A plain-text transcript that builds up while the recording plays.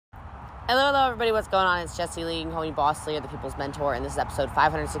Hello, everybody. What's going on? It's Jessie Lee. You can call me Boss Lee, or the People's Mentor, and this is episode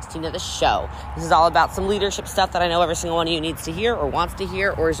 516 of the show. This is all about some leadership stuff that I know every single one of you needs to hear or wants to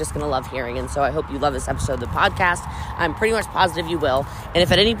hear or is just going to love hearing. And so I hope you love this episode of the podcast. I'm pretty much positive you will. And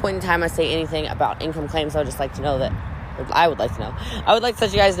if at any point in time I say anything about income claims, I would just like to know that I would like to know. I would like to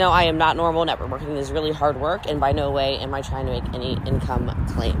let you guys know I am not normal. Network marketing is really hard work, and by no way am I trying to make any income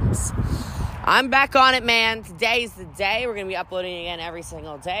claims. I'm back on it, man. Today's the day. We're going to be uploading again every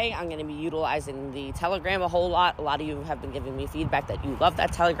single day. I'm going to be utilizing the Telegram a whole lot. A lot of you have been giving me feedback that you love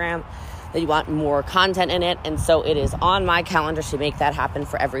that Telegram, that you want more content in it. And so it is on my calendar to make that happen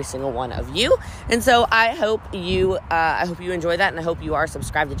for every single one of you. And so I hope you enjoy that, and I hope you are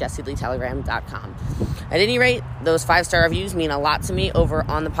subscribed to JessieLeeTelegram.com. At any rate, those 5-star reviews mean a lot to me over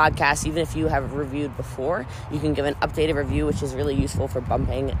on the podcast. Even if you have reviewed before, you can give an updated review, which is really useful for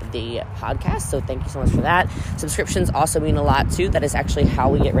bumping the podcast. So thank you so much for that. Subscriptions also mean a lot too. That is actually how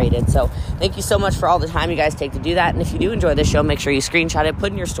we get rated. So thank you so much for all the time you guys take to do that. And if you do enjoy this show, make sure you screenshot it,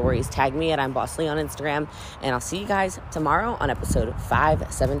 put in your stories, tag me at I'm Boss Lee on Instagram, and I'll see you guys tomorrow on episode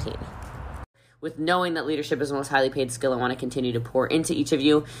 517. With knowing that leadership is the most highly paid skill, I want to continue to pour into each of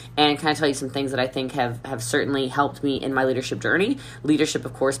you and kind of tell you some things that I think have certainly helped me in my leadership journey. Leadership,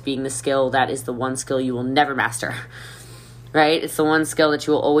 of course, being the skill that is the one skill you will never master, right? It's the one skill that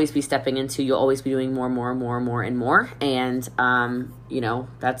you will always be stepping into. You'll always be doing more. And,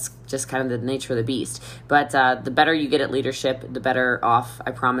 that's just kind of the nature of the beast. But the better you get at leadership, the better off,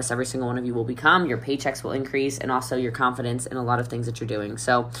 I promise, every single one of you will become. Your paychecks will increase, and also your confidence in a lot of things that you're doing.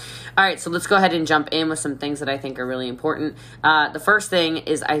 So, all right, so let's go ahead and jump in with some things that I think are really important. The first thing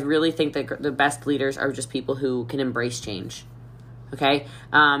is I really think that the best leaders are just people who can embrace change. Okay.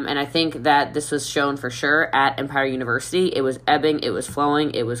 And I think that this was shown for sure at Empire University. It was ebbing, it was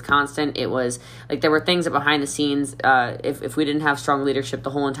flowing, it was constant. It was like there were things that behind the scenes, if we didn't have strong leadership, the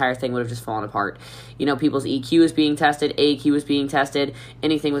whole entire thing would have just fallen apart. People's EQ was being tested, AQ was being tested,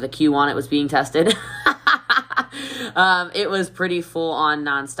 anything with a Q on it was being tested. It was pretty full on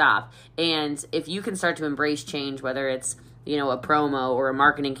nonstop. And if you can start to embrace change, whether it's, a promo or a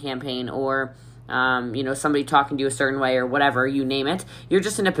marketing campaign or somebody talking to you a certain way or whatever, you name it, you're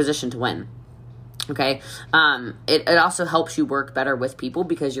just in a position to win. Okay. It also helps you work better with people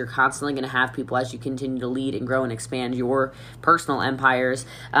because you're constantly going to have people as you continue to lead and grow and expand your personal empires,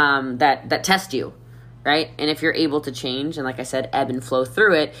 that test you. Right. And if you're able to change and, like I said, ebb and flow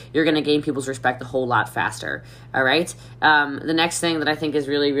through it, you're going to gain people's respect a whole lot faster. All right. The next thing that I think is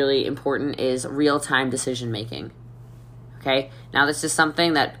really, really important is real-time decision making. Okay, now this is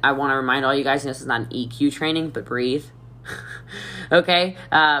something that I want to remind all you guys, this is not an EQ training, but breathe. Okay,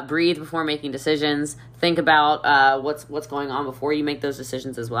 breathe before making decisions. Think about what's going on before you make those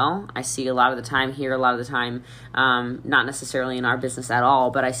decisions as well. I see a lot of the time here, a lot of the time, not necessarily in our business at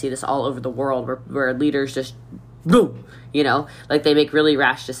all, but I see this all over the world where leaders just boom, like they make really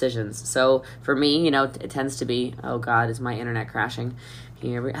rash decisions. So for me, it tends to be, oh God, is my internet crashing?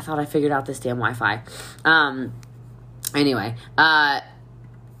 Here, I thought I figured out this damn Wi-Fi. Anyway,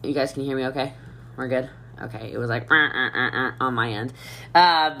 you guys can hear me okay? We're good? Okay, it was like on my end.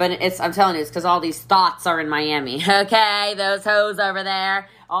 But I'm telling you, it's because all these thoughts are in Miami. Okay, those hoes over there.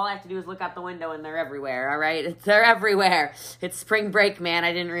 All I have to do is look out the window and they're everywhere, all right? They're everywhere. It's spring break, man.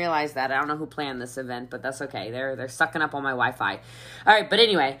 I didn't realize that. I don't know who planned this event, but that's okay. They're sucking up on my Wi-Fi. All right, but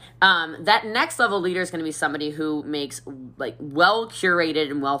anyway, that next level leader is going to be somebody who makes like well-curated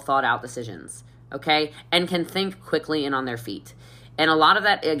and well-thought-out decisions. Okay, and can think quickly and on their feet. And a lot of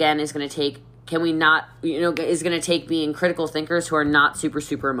that, again, is going to take, is going to take being critical thinkers who are not super,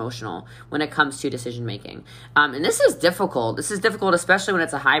 super emotional when it comes to decision making. And this is difficult. This is difficult, especially when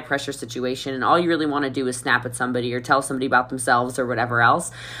it's a high pressure situation and all you really want to do is snap at somebody or tell somebody about themselves or whatever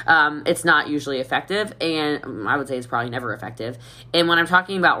else. It's not usually effective, and I would say it's probably never effective. And when I'm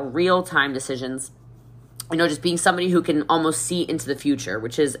talking about real-time decisions, just being somebody who can almost see into the future,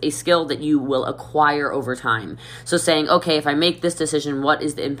 which is a skill that you will acquire over time. So saying, okay, if I make this decision, what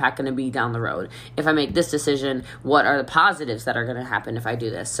is the impact going to be down the road? If I make this decision, what are the positives that are going to happen if I do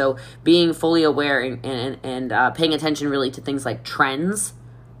this? So being fully aware and paying attention really to things like trends.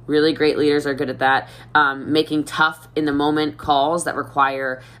 Really great leaders are good at that. Making tough in the moment calls that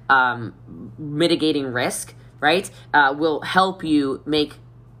require mitigating risk, right? Will help you make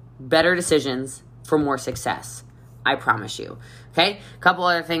better decisions for more success. I promise you. Okay? A couple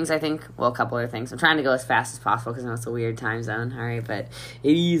other things. I'm trying to go as fast as possible because I know it's a weird time zone. All right, but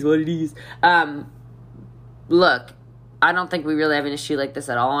it is what it is. Look, I don't think we really have an issue like this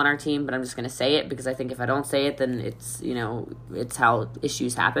at all on our team, but I'm just going to say it because I think if I don't say it, then it's, it's how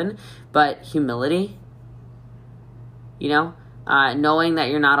issues happen. But humility, knowing that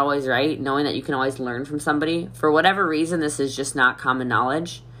you're not always right, knowing that you can always learn from somebody. For whatever reason, this is just not common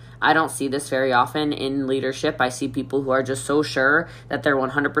knowledge. I don't see this very often in leadership. I see people who are just so sure that they're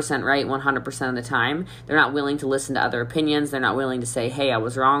 100% right 100% of the time. They're not willing to listen to other opinions. They're not willing to say, hey, I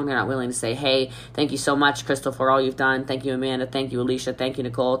was wrong. They're not willing to say, hey, thank you so much, Crystal, for all you've done. Thank you, Amanda. Thank you, Alicia. Thank you,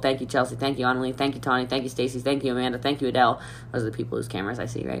 Nicole. Thank you, Chelsea. Thank you, Annalie. Thank you, Tony. Thank you, Stacy. Thank you, Amanda. Thank you, Adele. Those are the people whose cameras I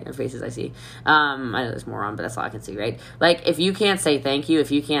see, right? Or faces I see. I know there's more on, but that's all I can see, right? Like, if you can't say thank you, if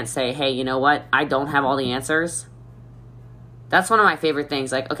you can't say, hey, you know what? I don't have all the answers. That's one of my favorite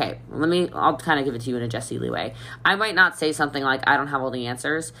things. Like, okay, I'll kind of give it to you in a Jessie Lee way. I might not say something like, I don't have all the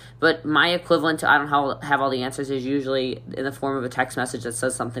answers, but my equivalent to I don't have all the answers is usually in the form of a text message that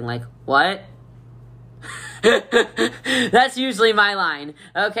says something like, what? That's usually my line,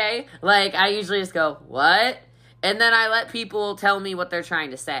 okay? Like, I usually just go, what? And then I let people tell me what they're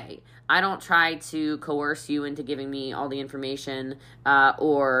trying to say. I don't try to coerce you into giving me all the information,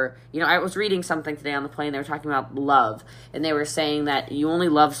 or, I was reading something today on the plane. They were talking about love, and they were saying that you only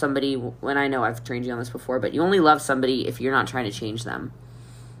love somebody, when I know I've trained you on this before, but you only love somebody if you're not trying to change them,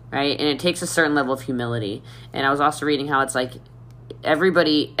 right? And it takes a certain level of humility. And I was also reading how it's like, every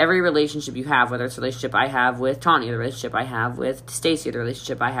relationship you have, whether it's a relationship I have with Tanya, the relationship I have with Stacy, the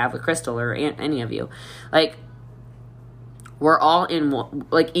relationship I have with Crystal, or any of you, like, we're all in one,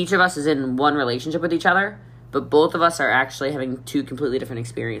 like, each of us is in one relationship with each other, but both of us are actually having two completely different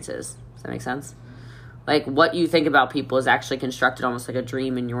experiences. Does that make sense? Like, what you think about people is actually constructed almost like a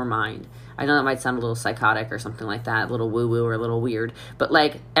dream in your mind. I know that might sound a little psychotic or something like that, a little woo-woo or a little weird, but,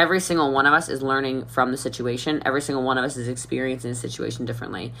 like, every single one of us is learning from the situation. Every single one of us is experiencing the situation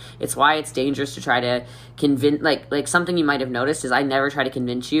differently. It's why it's dangerous to try to convince, like something you might have noticed is I never try to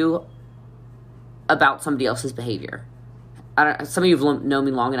convince you about somebody else's behavior. Some of you have known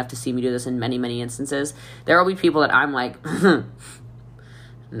me long enough to see me do this in many, many instances. There will be people that I'm like,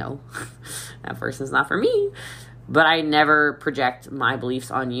 no, that person's not for me. But I never project my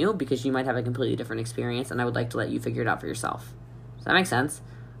beliefs on you because you might have a completely different experience, and I would like to let you figure it out for yourself. Does that make sense?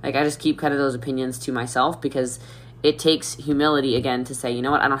 Like, I just keep kind of those opinions to myself because it takes humility, again, to say, you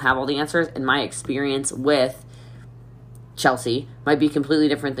know what, I don't have all the answers, and my experience with Chelsea might be completely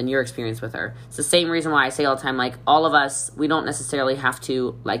different than your experience with her. It's the same reason why I say all the time, like, all of us, we don't necessarily have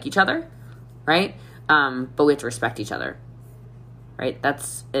to like each other, right? But we have to respect each other, right?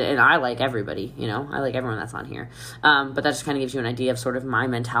 And I like everybody, I like everyone that's on here. But that just kind of gives you an idea of sort of my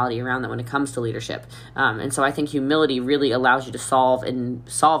mentality around that when it comes to leadership. And so I think humility really allows you to solve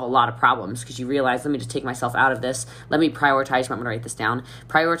a lot of problems because you realize, let me just take myself out of this. Let me prioritize, I'm going to write this down.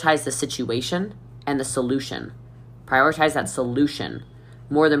 Prioritize the situation and the solution. Prioritize that solution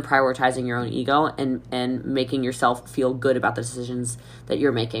more than prioritizing your own ego and making yourself feel good about the decisions that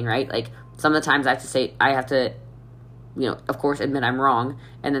you're making, right? Like, some of the times I have to, of course, admit I'm wrong.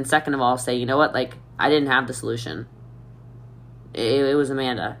 And then second of all, say, you know what, like, I didn't have the solution. It was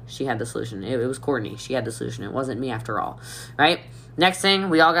Amanda. She had the solution. It was Courtney. She had the solution. It wasn't me after all, right? Next thing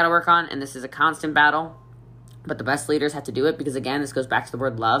we all got to work on, and this is a constant battle, but the best leaders have to do it because, again, this goes back to the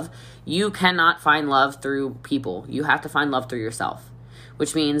word love. You cannot find love through people. You have to find love through yourself,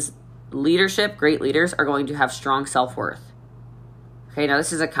 which means great leaders are going to have strong self-worth. Okay, now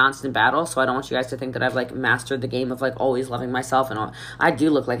this is a constant battle, so I don't want you guys to think that I've, like, mastered the game of, like, always loving myself and all. I do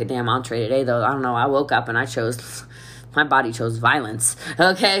look like a damn entree today, though. I don't know. I woke up and my body chose violence,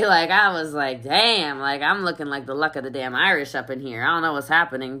 okay? Like, I was like, damn, like, I'm looking like the luck of the damn Irish up in here. I don't know what's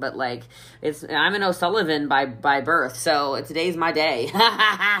happening, but, like, I'm an O'Sullivan by birth, so today's my day.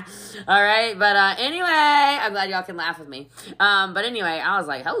 All right, but anyway, I'm glad y'all can laugh with me. But anyway, I was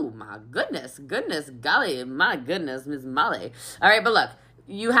like, oh, my goodness, golly, my goodness, Miss Molly. All right, but look.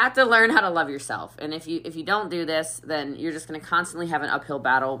 You have to learn how to love yourself. And if you don't do this, then you're just going to constantly have an uphill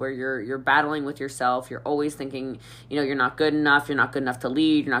battle where you're battling with yourself. You're always thinking, you're not good enough. You're not good enough to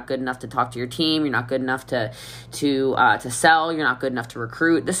lead. You're not good enough to talk to your team. You're not good enough to sell. You're not good enough to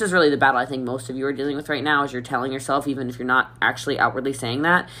recruit. This is really the battle I think most of you are dealing with right now is you're telling yourself, even if you're not actually outwardly saying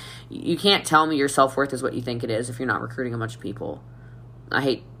that, you can't tell me your self-worth is what you think it is if you're not recruiting a bunch of people.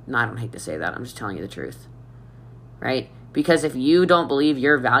 I don't hate to say that. I'm just telling you the truth, right? Because if you don't believe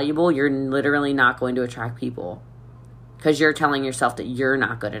you're valuable, you're literally not going to attract people. Because you're telling yourself that you're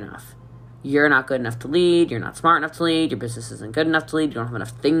not good enough. You're not good enough to lead. You're not smart enough to lead. Your business isn't good enough to lead. You don't have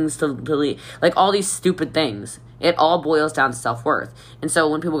enough things to lead. Like, all these stupid things. It all boils down to self-worth. And so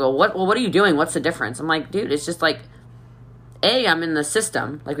when people go, what are you doing? What's the difference? I'm like, dude, it's just like, I'm in the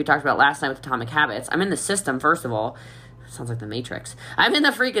system. Like we talked about last night with Atomic Habits. I'm in the system, first of all. Sounds like the Matrix. I'm in the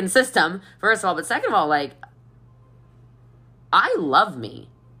freaking system, first of all. But second of all, like, I love me,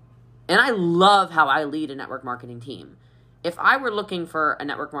 and I love how I lead a network marketing team. if I were looking for a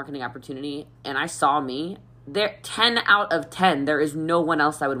network marketing opportunity and I saw me, 10 out of 10, there is no one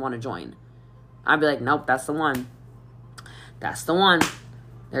else I would want to join. I'd be like, nope, that's the one. That's the one.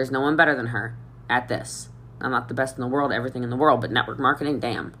 There's no one better than her at this. I'm not the best in the world, everything in the world, but network marketing,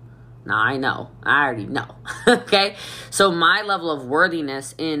 damn. Now I know. I already know. Okay? So my level of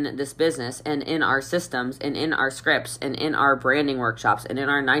worthiness in this business and in our systems and in our scripts and in our branding workshops and in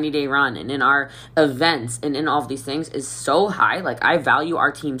our 90-day run and in our events and in all of these things is so high. Like, I value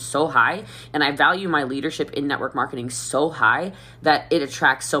our team so high, and I value my leadership in network marketing so high that it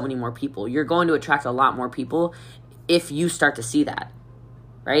attracts so many more people. You're going to attract a lot more people if you start to see that.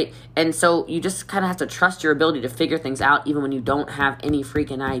 Right? And so you just kind of have to trust your ability to figure things out even when you don't have any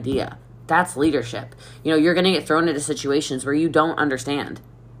freaking idea. That's leadership. You're going to get thrown into situations where you don't understand.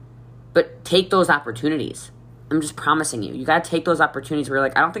 But take those opportunities. I'm just promising you. You got to take those opportunities where you're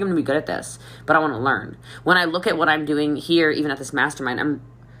like, I don't think I'm going to be good at this, but I want to learn. When I look at what I'm doing here, even at this mastermind, I'm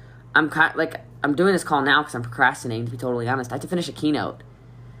doing this call now because I'm procrastinating, to be totally honest. I have to finish a keynote.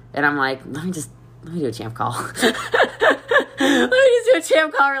 And I'm like, let me do a champ call. Let me just do a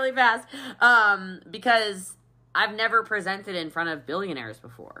champ call really fast. Because I've never presented in front of billionaires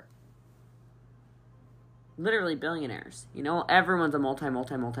before. Literally billionaires. Everyone's a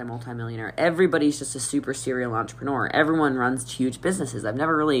multi-millionaire. Everybody's just a super serial entrepreneur. Everyone runs huge businesses. I'm not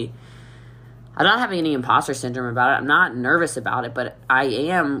having any imposter syndrome about it. I'm not nervous about it, but I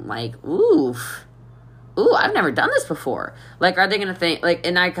am like, ooh, I've never done this before. Like, are they going to think, like,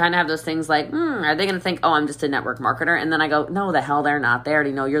 and I kind of have those things like, are they going to think, oh, I'm just a network marketer? And then I go, no, the hell they're not. They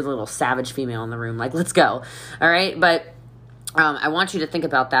already know you're the little savage female in the room. Like, let's go. All right. But I want you to think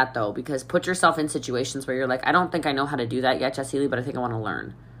about that, though, because put yourself in situations where you're like, I don't think I know how to do that yet, Jessie Lee, but I think I want to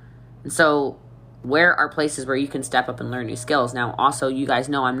learn. And so where are places where you can step up and learn new skills? Now, also, you guys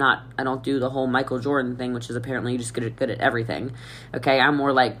know I don't do the whole Michael Jordan thing, which is apparently you just good at everything. Okay, I'm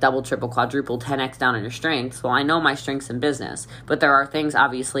more like double, triple, quadruple, 10x down on your strengths. Well, I know my strengths in business, but there are things,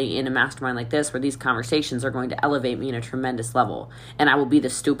 obviously, in a mastermind like this where these conversations are going to elevate me in a tremendous level, and I will be the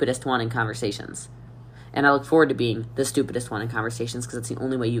stupidest one in conversations. And I look forward to being the stupidest one in conversations because it's the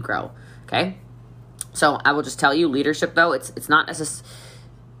only way you grow, okay? So I will just tell you, leadership, though, it's not necessarily...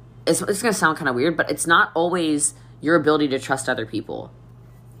 It's going to sound kind of weird, but it's not always your ability to trust other people.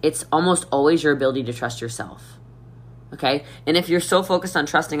 It's almost always your ability to trust yourself. Okay? And if you're so focused on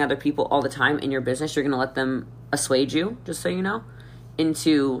trusting other people all the time in your business, you're going to let them assuage you, just so you know,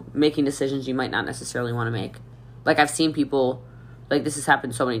 into making decisions you might not necessarily want to make. Like, I've seen people, like, this has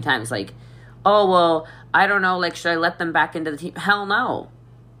happened so many times, like, oh, well, I don't know, like, should I let them back into the team? Hell no.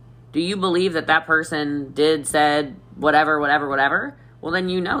 Do you believe that person said, whatever? Well, then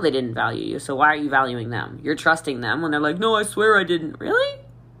you know they didn't value you, so why are you valuing them? You're trusting them when they're like, no, I swear I didn't. Really?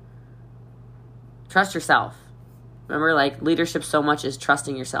 Trust yourself. Remember, like, leadership so much is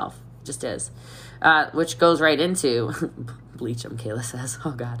trusting yourself. It just is. Which goes right into, bleach them, Kayla says.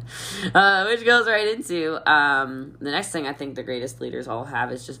 Oh, God. Which goes right into the next thing I think the greatest leaders all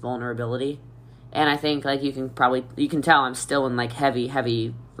have is just vulnerability. And I think, like, you can tell I'm still in, like,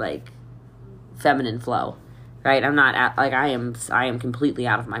 heavy, like, feminine flow. Right? I'm not I am completely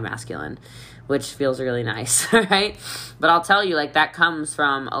out of my masculine, which feels really nice, right? But I'll tell you, like, that comes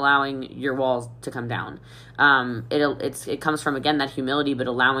from allowing your walls to come down. It comes from, again, that humility, but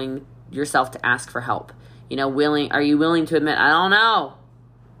allowing yourself to ask for help. Are you willing to admit, I don't know,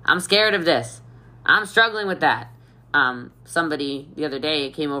 I'm scared of this, I'm struggling with that. Somebody the other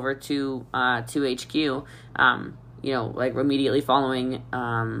day came over to HQ, like immediately following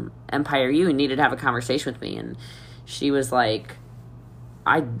Empire U, and needed to have a conversation with me. And she was like,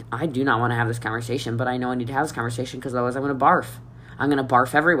 I do not want to have this conversation, but I know I need to have this conversation because otherwise I'm going to barf. I'm going to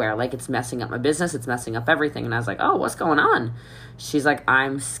barf everywhere. Like, it's messing up my business. It's messing up everything. And I was like, oh, what's going on? She's like,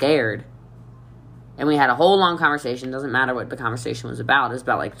 I'm scared. And we had a whole long conversation. Doesn't matter what the conversation was about. It was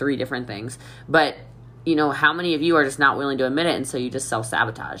about like 3 different things. But, how many of you are just not willing to admit it, and so you just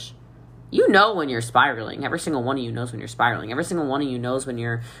self-sabotage? You know when you're spiraling. Every single one of you knows when you're spiraling. Every single one of you knows when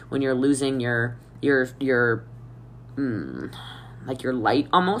you're losing your like your light,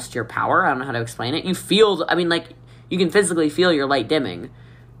 almost, your power. I don't know how to explain it. You feel, you can physically feel your light dimming,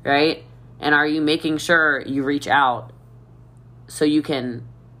 right? And are you making sure you reach out so you can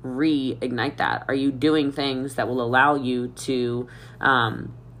reignite that? Are you doing things that will allow you to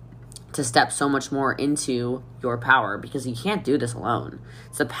step so much more into your power? Because you can't do this alone.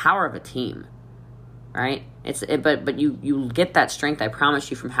 It's the power of a team, right? But you get that strength, I promise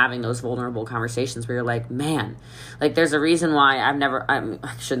you, from having those vulnerable conversations where you're like, man, like, there's a reason why I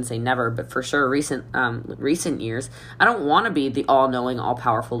shouldn't say never, but for sure recent years, I don't want to be the all-knowing,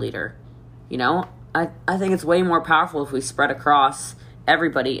 all-powerful leader. I think it's way more powerful if we spread across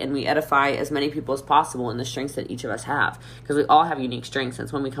everybody and we edify as many people as possible in the strengths that each of us have, because we all have unique strengths, and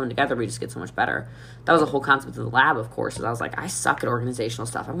it's when we come together we just get so much better. That was the whole concept of the lab, of course, is I was like, I suck at organizational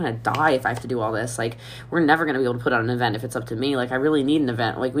stuff. I'm gonna die if I have to do all this. Like, we're never gonna be able to put on an event if it's up to me. Like, I really need an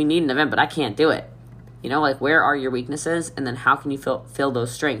event. Like, we need an event, but I can't do it. You know, like, where are your weaknesses, and then how can you fill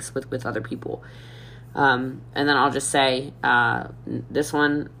those strengths with other people? And then I'll just say this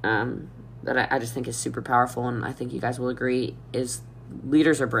one that I just think is super powerful, and I think you guys will agree, is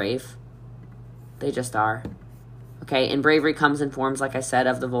leaders are brave. They just are. Okay, and bravery comes in forms, like I said,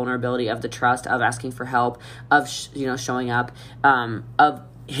 of the vulnerability, of the trust, of asking for help, of showing up, of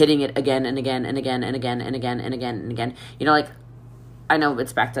hitting it again and again and again and again and again and again and again. You know, like, I know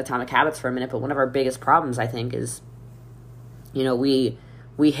it's back to Atomic Habits for a minute, but one of our biggest problems, I think, is, you know, we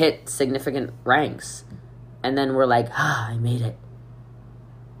hit significant ranks, and then we're like, I made it,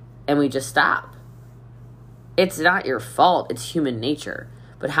 and we just stop. It's not your fault. It's human nature.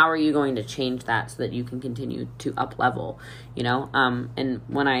 But how are you going to change that so that you can continue to up level? You know, and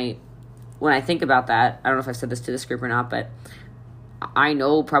when I think about that, I don't know if I've said this to this group or not, but I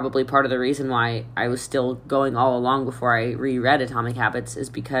know probably part of the reason why I was still going all along before I reread Atomic Habits is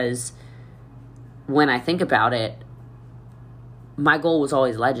because when I think about it, my goal was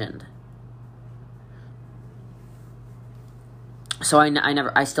always legend. So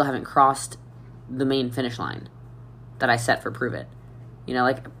I still haven't crossed the main finish line that I set for Prove It. You know,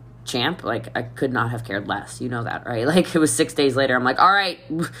 like, champ, like, I could not have cared less. You know that, right? Like, it was 6 days later. I'm like, all right,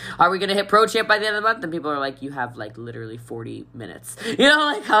 are we going to hit pro champ by the end of the month? And people are like, you have, like, literally 40 minutes. You know,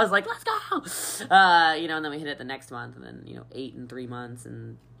 like, I was like, let's go. You know, and then we hit it the next month, and then, 8 in 3 months,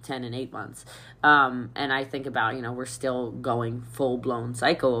 and 10 in 8 months. And I think about, we're still going full-blown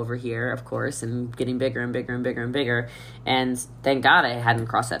psycho over here, of course, and getting bigger and bigger and bigger and bigger. And thank God I hadn't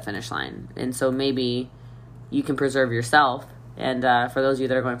crossed that finish line. And so maybe you can preserve yourself. And for those of you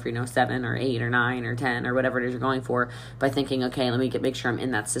that are going for, 7 or 8 or 9 or 10 or whatever it is you're going for, by thinking, okay, let me make sure I'm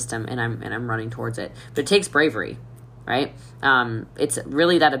in that system and I'm running towards it. But it takes bravery, right? It's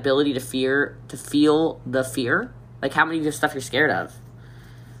really that ability to feel the fear. Like, how many of your stuff you're scared of?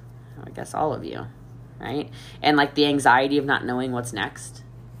 I guess all of you, right? And, like, the anxiety of not knowing what's next,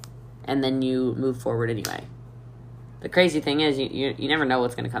 and then you move forward anyway. The crazy thing is, you never know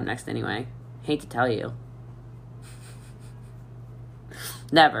what's going to come next anyway. Hate to tell you.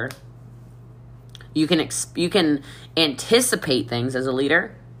 Never. You can anticipate things as a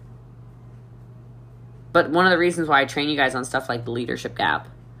leader, but one of the reasons why I train you guys on stuff like the leadership gap,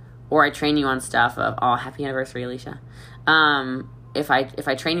 or I train you on stuff of, happy anniversary, Alicia. If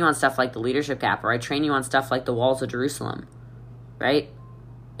I train you on stuff like the leadership gap, or I train you on stuff like the walls of Jerusalem, right?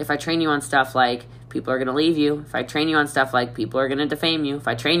 If I train you on stuff like people are going to leave you, if I train you on stuff like people are going to defame you, if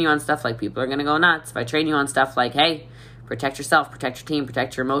I train you on stuff like people are going to go nuts, if I train you on stuff like, hey, protect yourself, protect your team,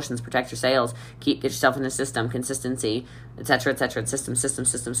 protect your emotions, protect your sales, get yourself in a system, consistency, etc.,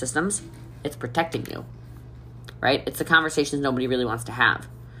 systems, it's protecting you, right? It's the conversations nobody really wants to have.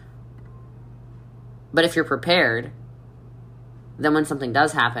 But if you're prepared, then when something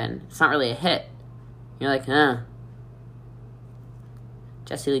does happen, it's not really a hit. You're like,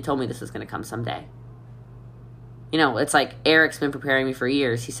 Jesse Lee told me this was going to come someday. It's like Eric's been preparing me for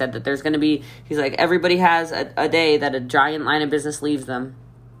years. He said that there's going to be, he's like, everybody has a day that a giant line of business leaves them.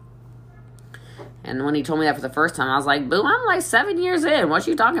 And when he told me that for the first time, I was like, boo, I'm like 7 years in. What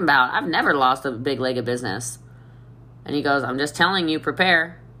you talking about? I've never lost a big leg of business. And he goes, I'm just telling you,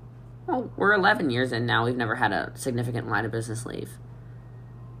 prepare. Well, we're 11 years in now. We've never had a significant line of business leave.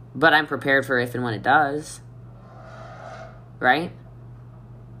 But I'm prepared for if and when it does. Right?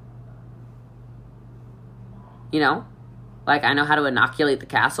 Like, I know how to inoculate the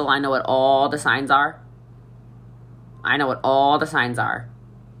castle. I know what all the signs are.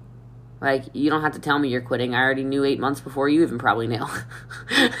 Like, you don't have to tell me you're quitting. I already knew 8 months before you even probably knew. You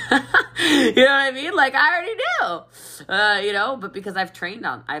know what I mean? Like, I already knew. But because I've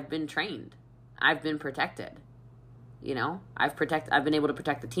been trained. I've been protected. I've been able to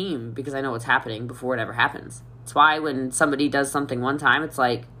protect the team because I know what's happening before it ever happens. It's why when somebody does something one time, it's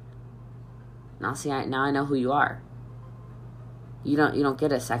like, now I know who you are. You don't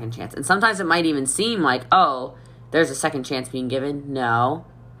get a second chance. And sometimes it might even seem like, oh, there's a second chance being given. No.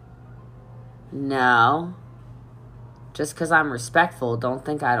 Just because I'm respectful, don't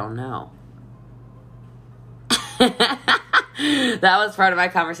think I don't know. That was part of my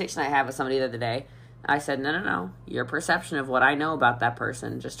conversation I had with somebody the other day. I said, no. Your perception of what I know about that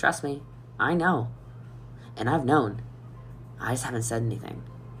person, just trust me. I know. And I've known. I just haven't said anything.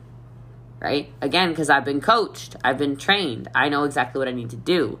 Right? Again, because I've been coached. I've been trained. I know exactly what I need to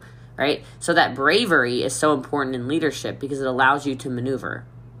do. right? So that bravery is so important in leadership because it allows you to maneuver,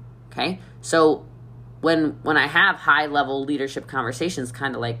 okay? So when I have high-level leadership conversations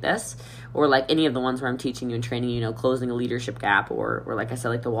kind of like this, or like any of the ones where I'm teaching you and training you, closing a leadership gap, or like I said,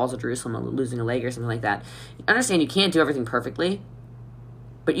 like the walls of Jerusalem, losing a leg or something like that, understand you can't do everything perfectly,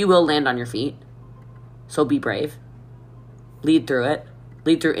 but you will land on your feet. So be brave. Lead through it.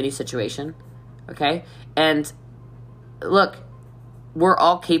 Lead through any situation, okay? And look, we're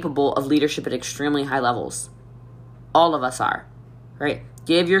all capable of leadership at extremely high levels. All of us are, right?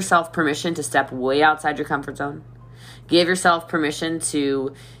 Give yourself permission to step way outside your comfort zone. Give yourself permission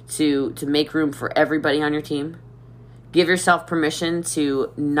to make room for everybody on your team. Give yourself permission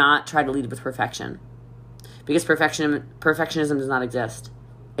to not try to lead with perfection, because perfectionism does not exist,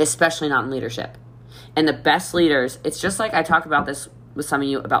 especially not in leadership. And the best leaders, it's just like I talk about this with some of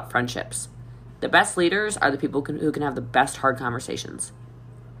you about friendships. The best leaders are the people who can have the best hard conversations.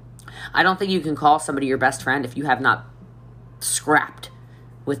 I don't think you can call somebody your best friend if you have not scrapped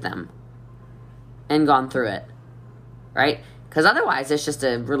with them and gone through it, right? Because otherwise it's just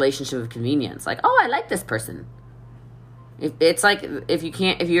a relationship of convenience. Like, oh, I like this person. It's like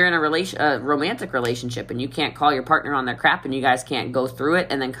if you're in a romantic relationship and you can't call your partner on their crap and you guys can't go through it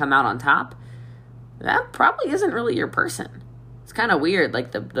and then come out on top, that probably isn't really your person. It's kind of weird,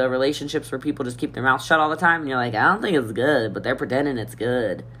 like the relationships where people just keep their mouth shut all the time and you're like, I don't think it's good, but they're pretending it's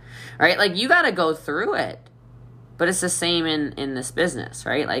good, right? Like, you got to go through it. But it's the same in this business,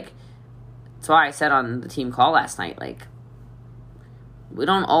 right? Like, that's why I said on the team call last night, like, we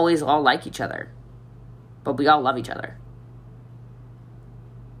don't always all like each other, but we all love each other,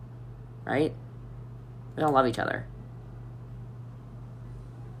 right? We all love each other.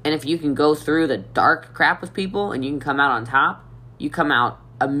 And if you can go through the dark crap with people and you can come out on top, you come out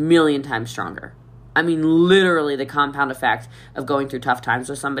 1,000,000 times stronger. I mean, literally the compound effect of going through tough times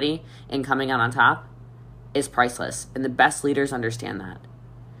with somebody and coming out on top is priceless. And the best leaders understand that.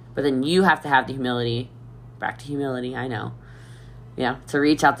 But then you have to have the humility, back to humility, I know, to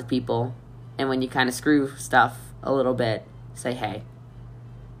reach out to people. And when you kind of screw stuff a little bit, say, hey,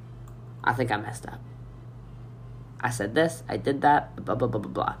 I think I messed up. I said this, I did that, blah, blah, blah,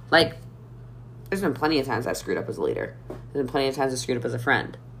 blah, blah. Like, there's been plenty of times I've screwed up as a leader. There's been plenty of times I've screwed up as a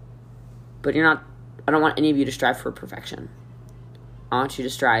friend. But I don't want any of you to strive for perfection. I want you to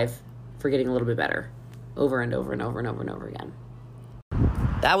strive for getting a little bit better over and over and over and over and over again.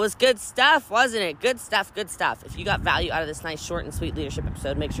 That was good stuff, wasn't it? Good stuff, good stuff. If you got value out of this nice, short, and sweet leadership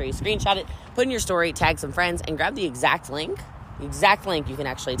episode, make sure you screenshot it, put in your story, tag some friends, and grab the exact link. The exact link you can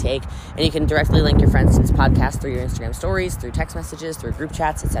actually take, and you can directly link your friends to this podcast through your Instagram stories, through text messages, through group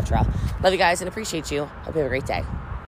chats, etc. Love you guys and appreciate you. Hope you have a great day.